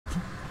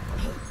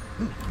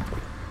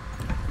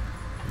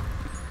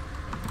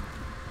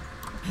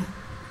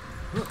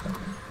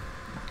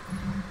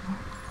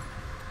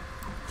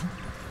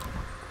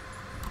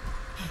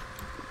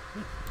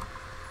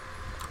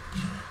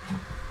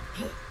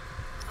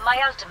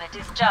My ultimate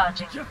is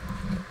charging.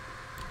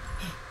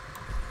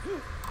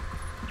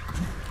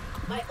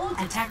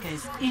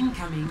 Attackers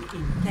incoming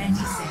in 30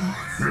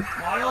 seconds.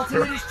 My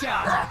ultimate is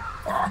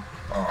charging.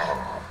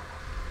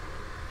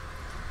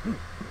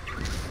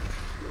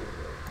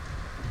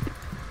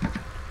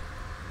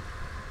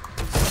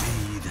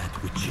 See that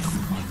which is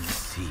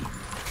unseen.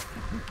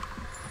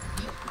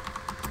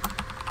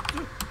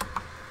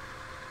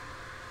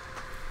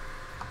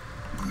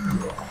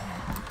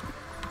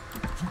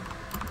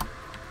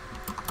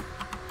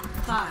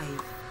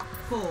 Five,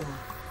 four.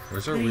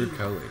 Where's our weird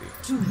cow lady?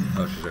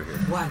 Oh, she's right here.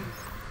 1.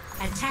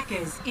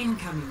 Attackers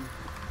incoming.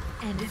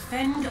 And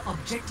defend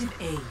objective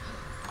A.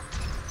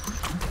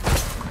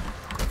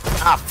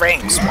 Ah,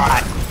 frames,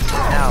 why?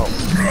 No.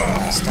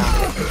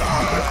 Stop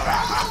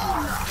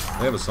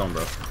They have a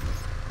sombra.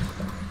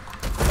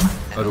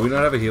 Oh, do we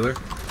not have a healer?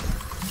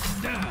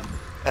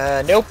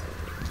 it. Nope.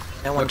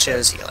 No one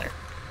chose healer.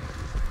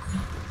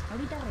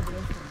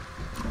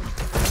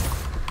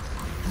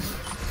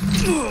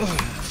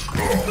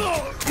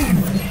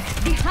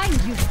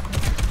 Behind you!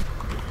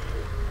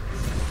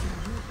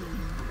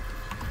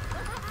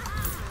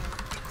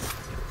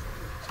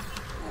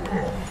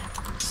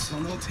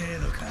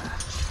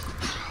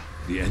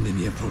 The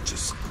enemy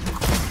approaches.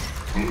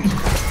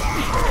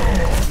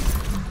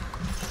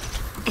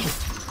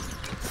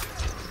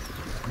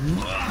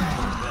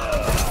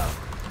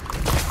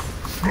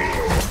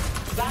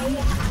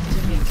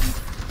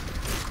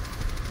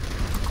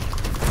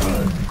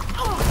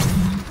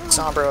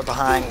 Sombra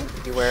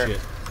behind, beware.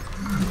 Shit.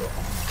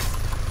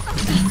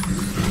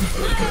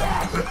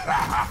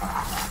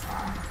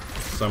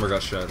 Summer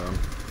got shot on.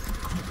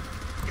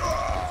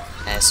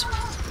 Nice.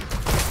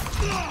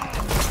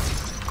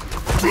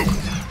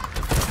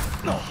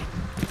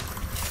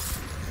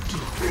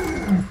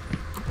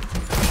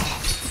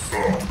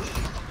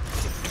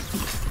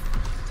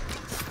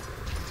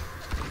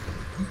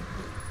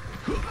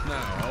 Now,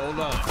 hold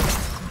on.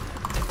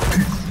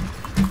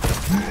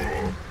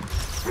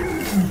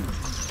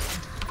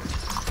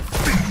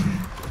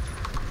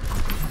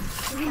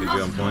 Keep you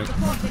on point.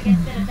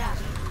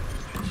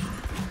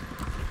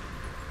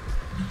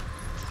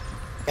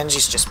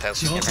 Genji's just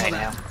poking him right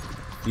now.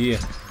 Yeah,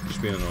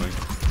 just being annoying.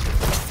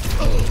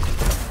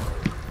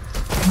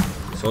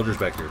 Soldiers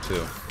back here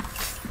too.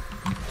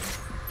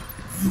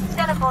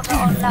 Teleporter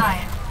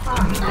online.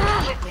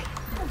 Quickly.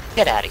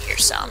 Get out of here,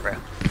 Sombra.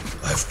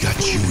 I've got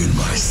you in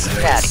my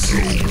Get out of sights.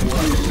 here, you.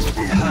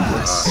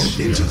 Pass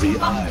into the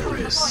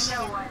iris.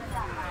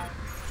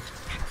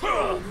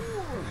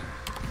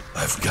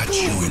 I've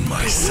got you in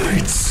my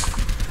sights.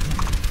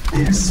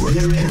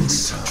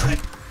 Experience.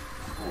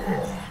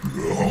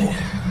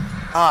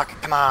 Oh,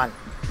 come on.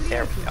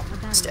 There we go.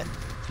 It's dead.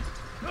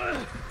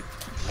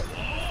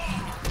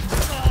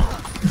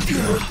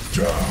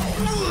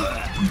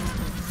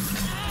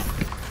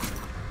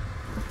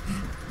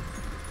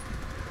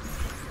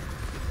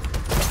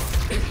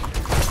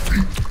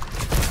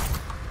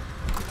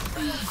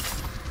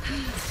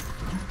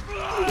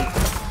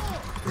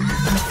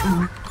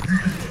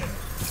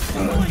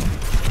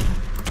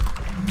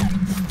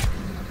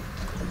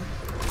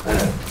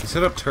 He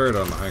set up turret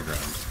on the high ground.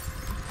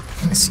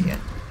 I see it.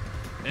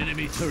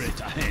 Enemy turret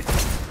ahead.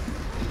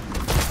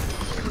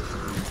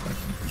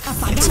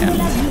 Apagando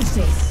las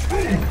luces.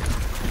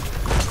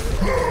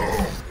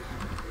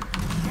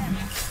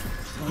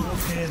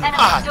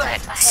 Ah,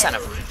 that son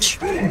of a bitch.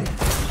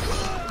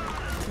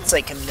 It's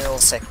like a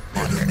millisecond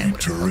longer and it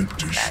would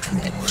have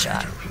been a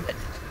headshot. But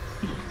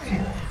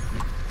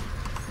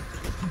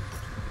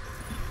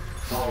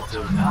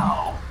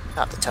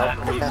not the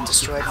teleporter got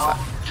destroyed. Fuck.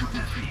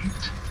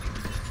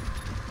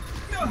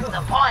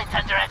 The point's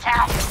under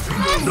attack.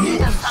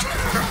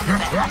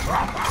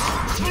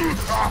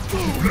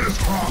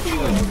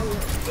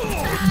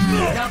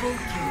 Double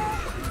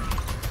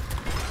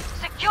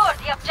Secure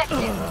the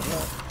objective.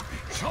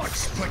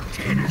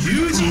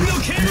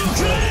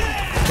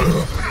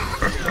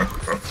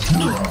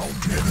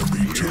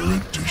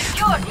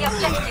 Secure the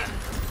objective.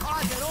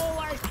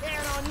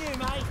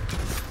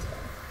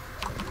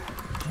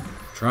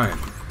 Trying.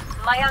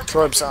 My ultimate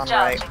Torb's is on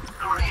right.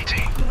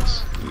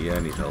 charging. Yeah, I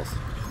need health.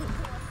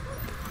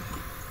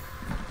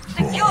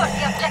 Secure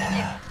the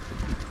objective.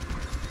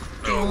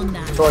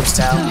 Torb's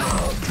down.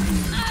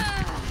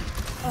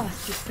 Oh,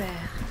 super.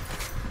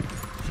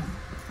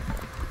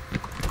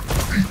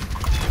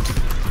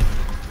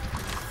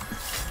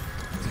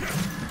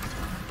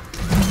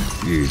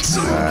 It's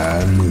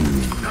high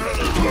noon.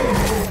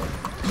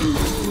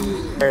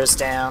 Bear's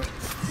down.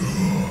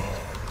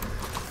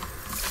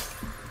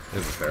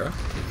 There's a Pharah.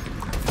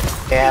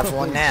 They have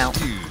one now.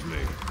 Excuse me.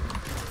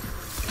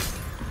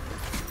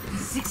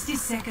 60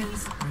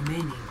 seconds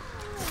remaining.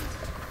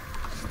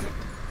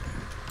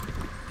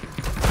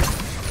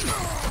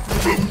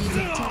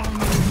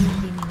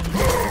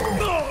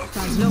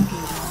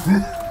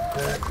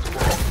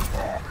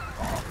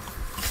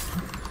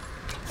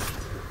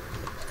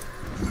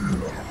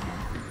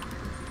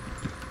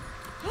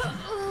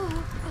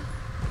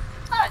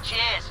 Oh,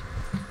 cheers.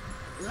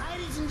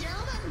 Ladies and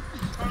gentlemen,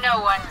 No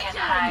one can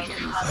hide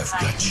from I've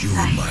my got you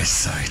in my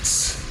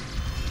sights.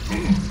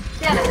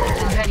 Teleport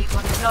is ready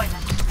for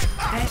deployment.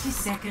 30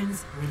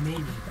 seconds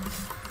remaining.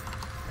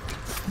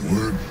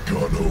 We're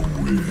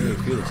gonna win.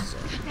 Felix is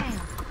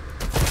on.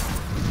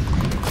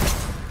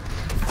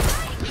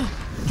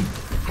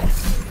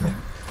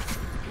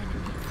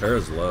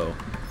 Farrah's low.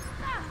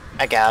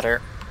 I got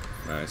her.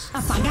 Nice.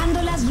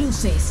 Apagando las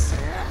luces.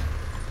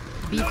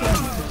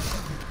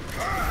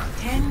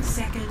 10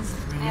 seconds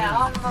They're remaining.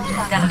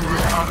 almost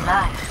teleport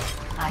online.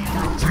 I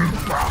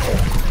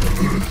thought.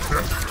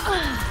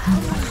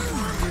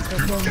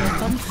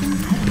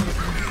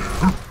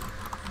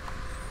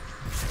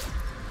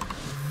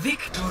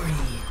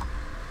 Victory.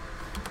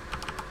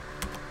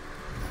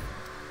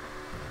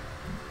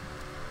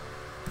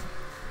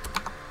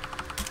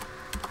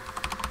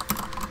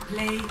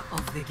 Play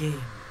of the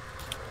game.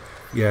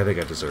 Yeah, I think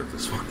I deserve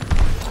this one.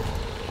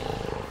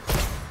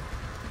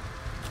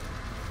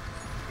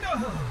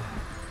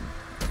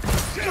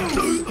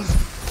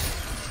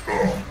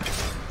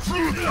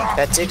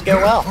 That did go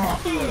well.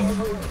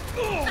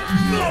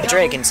 The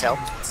dragons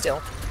helped,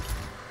 still.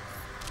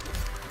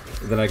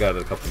 Then I got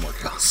a couple more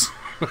kills.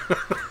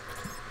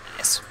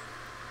 Yes.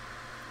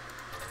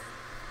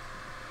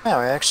 Wow,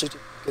 I actually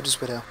did good as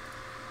Widow.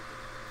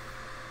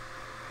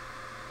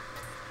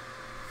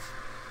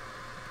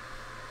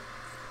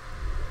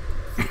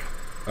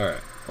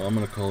 Alright, well, I'm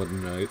gonna call it a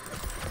night.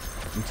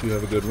 You two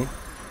have a good one.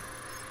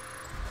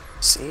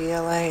 See you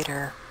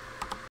later.